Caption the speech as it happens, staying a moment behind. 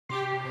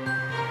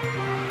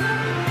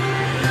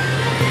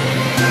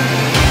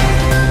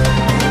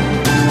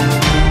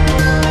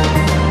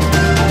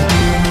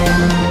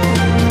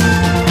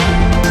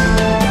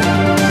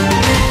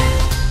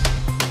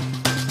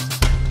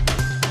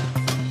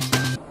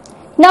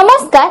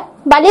नमस्कार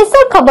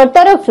बालेश्वर खबर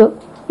तरफ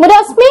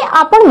रश्मि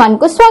आपण मान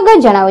को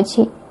स्वागत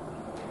जनावछि।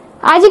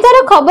 आजिकार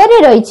खबर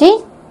रही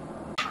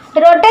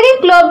रोटरी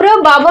क्लब रो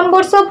 52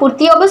 वर्ष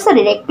पूर्ति अवसर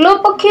में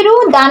क्लब पक्षरु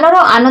दानर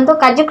आनंद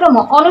कार्यक्रम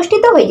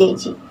अनुष्ठित हो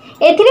जाइछि।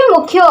 एथिरे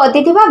मुख्य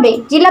अतिथि भावे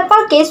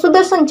जिलापाल के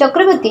सुदर्शन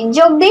चक्रवर्ती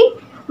जोगदे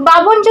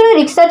 52 जन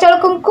रिक्शा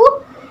चालकों को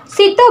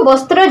शीत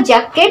वस्त्र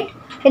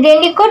जैकेट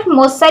रेनिकोट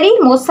मशारी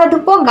मशा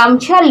धूप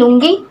गामछा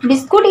लुंगी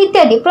बिस्कुट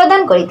इत्यादि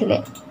प्रदान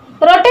करथिले।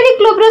 रोटरी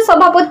क्लब रो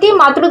सभापति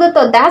मातृदत्त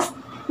दास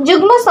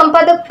जुग्म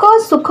संपादक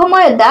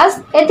सुखमय दास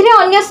एथिरे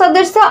अन्य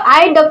सदस्य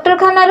आई डॉक्टर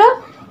खानार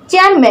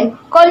चेयरमैन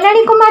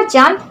कल्याणी कुमार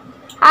चांद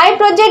आई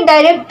प्रोजेक्ट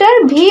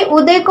डायरेक्टर भी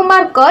उदय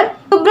कुमार कर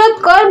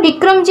सुब्रत कर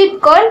विक्रमजीत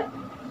कर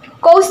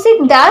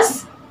कौशिक दास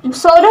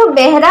सौरभ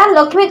बेहरा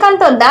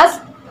लक्ष्मीकांत दास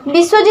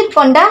विश्वजीत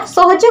पंडा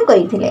सहयोग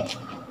करथिले।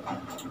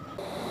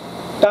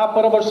 ता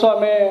पर वर्ष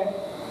हमें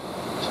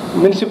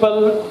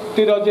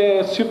म्युनिसिपालिटी जे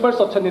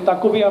स्वीपर्स अच्छे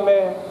ताकू भी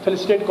हमें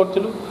फेलिसिटेट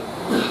करथिलु।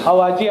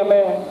 आज आम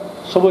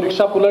सब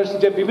रिक्शा पुलर्स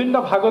जे विभिन्न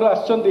भागर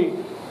आसछंती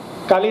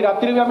काली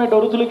रात्रि भी आम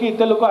डरुलु कि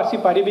एत लोक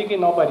आसीपारे कि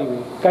न पारे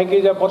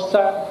कहीं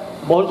वर्षा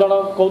बहुत जन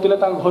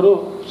कहते घर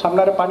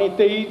सामने पानी एत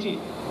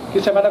कि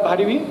से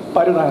बाहरी भी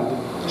पार ना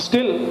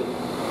स्टिल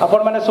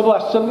आपण मैंने सब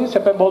आसछंती से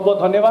बहुत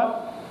बहुत धन्यवाद।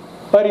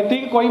 पर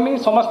ये कहमी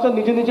समस्त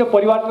निज निज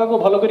परिवार को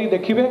भल कर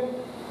देखिए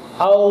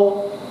आउ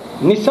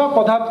निशा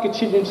पदार्थ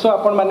किसी जिनस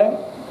आपण मैंने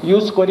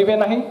यूज करेंगे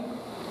ना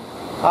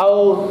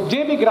आउ जे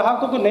भी ग्राहक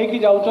को लेकिन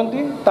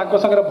जाऊँगी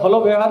संगे भल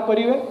व्यवहार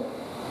करेंगे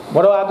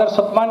बड़ आदर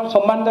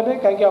सम्मान देवे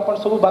कहीं आप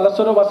सब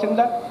बालेश्वर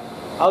बासिंदा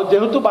आउ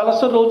जेहेतु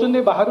बालेश्वर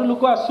रोचे बाहर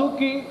लोक आसू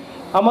कि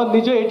आम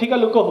निज एठिका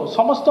लोक हो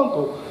समस्त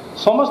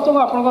को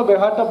आपण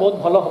व्यवहार बहुत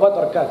भल हवा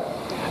दरकार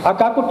आ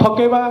क्या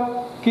ठकेवा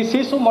कि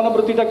सी सब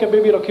मनोवृत्तिटा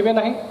केबे भी रखिए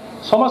ना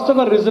समस्त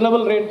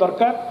रिजनेबल रेट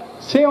दरकार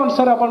से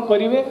अनुसार आपन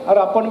करेंगे और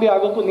आपन भी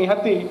आग को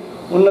निहाती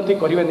उन्नति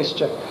करेंगे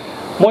निश्चय।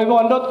 मुझे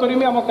अनुरोध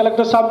करी आम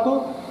कलेक्टर साहब को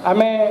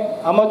आम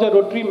आम जो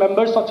रोटरी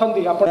मेंबर्स अच्छा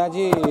आज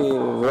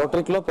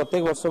रोटरी क्लब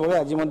प्रत्येक वर्ष भाई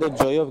आज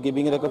जॉय ऑफ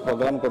गिविंग एक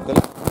प्रोग्राम करते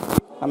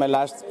आम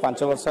लास्ट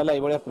 5 वर्ष है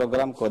ये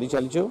प्रोग्राम कर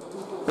चलचु।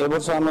 ए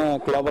वर्ष आम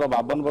क्लब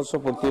 52 वर्ष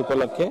पूर्ति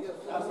उपलक्षे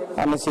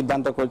आम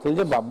सिद्धांत करते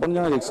 52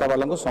 जन रिक्शा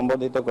वाला को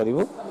संबोधित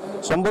करूँ।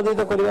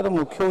 संबोधित कर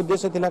मुख्य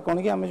उद्देश्य था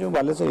कौन कि आम जो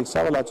बालेश्वर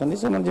रिक्शा वाला अच्छा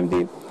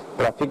से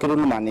ट्राफिक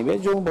रूल मानवे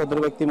जो भद्र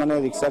व्यक्ति मैंने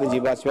रिक्शा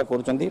जीवा आसवा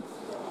करमती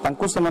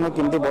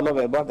भल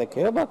व्यवहार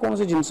देखे कौन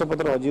जिनस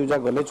पत्र हजिजा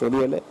गले चोरी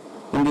हेले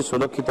कमी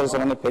सुरक्षित से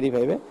फेरी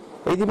पाइबे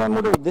ये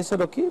गोटे उद्देश्य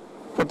रखी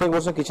प्रत्येक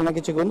वर्ष किसी ना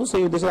कि करूँ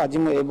से उद्देश्य आज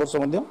ए वर्ष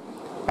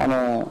आम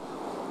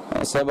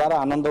सेवार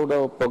आनंद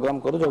गोटे प्रोग्राम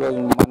करूँ जो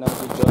मान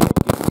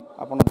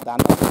आप दान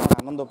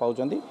आनंद पाँच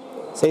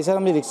से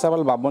हिसाब से रिक्शा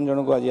वाला 52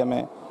 जन को आज आम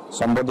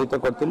संबोधित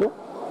करूँ।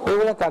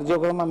 ये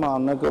कार्यक्रम आम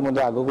अनेक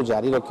आग को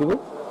जारी रखू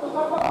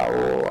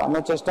आम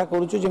चेष्टा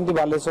करुँ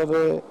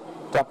बालेश्वर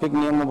ट्राफिक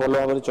नियम भल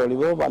भाव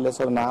चलो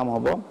बालेश्वर नाम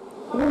हम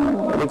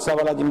रिक्शा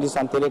वाला जमी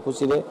शांति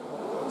खुशी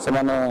से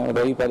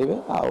रही पारे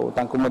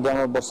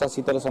आम वर्षा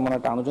शीतर से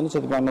टाणुं से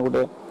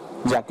गोटे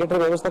जैकेट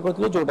व्यवस्था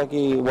करूँ जोटा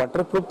कि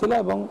वाटर प्रूफ थी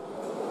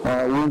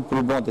विंड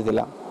प्रूफ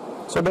था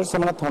सो डेट से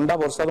ठंडा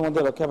वर्षा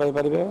रक्षा पाई।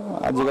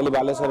 आजिकल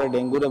बालेश्वर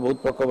डेंगू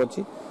बहुत प्रकोप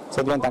अच्छी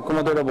से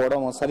गोटे बड़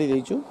मशारी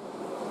देचु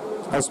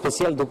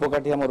स्पेशल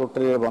धूपकाठी आम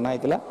रोटरी बनाई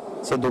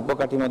से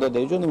धूपकाठी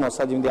देचु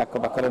मशा जमी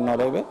आखपाखे न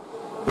रे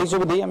ये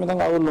सब दे आम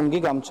लुंगी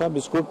गामछा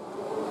बिस्कुट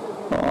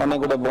अनेक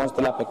गोटे बंच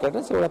था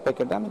पैकेट से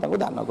पैकेट आम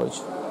दान कर।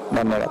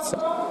 धन्यवाद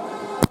सर।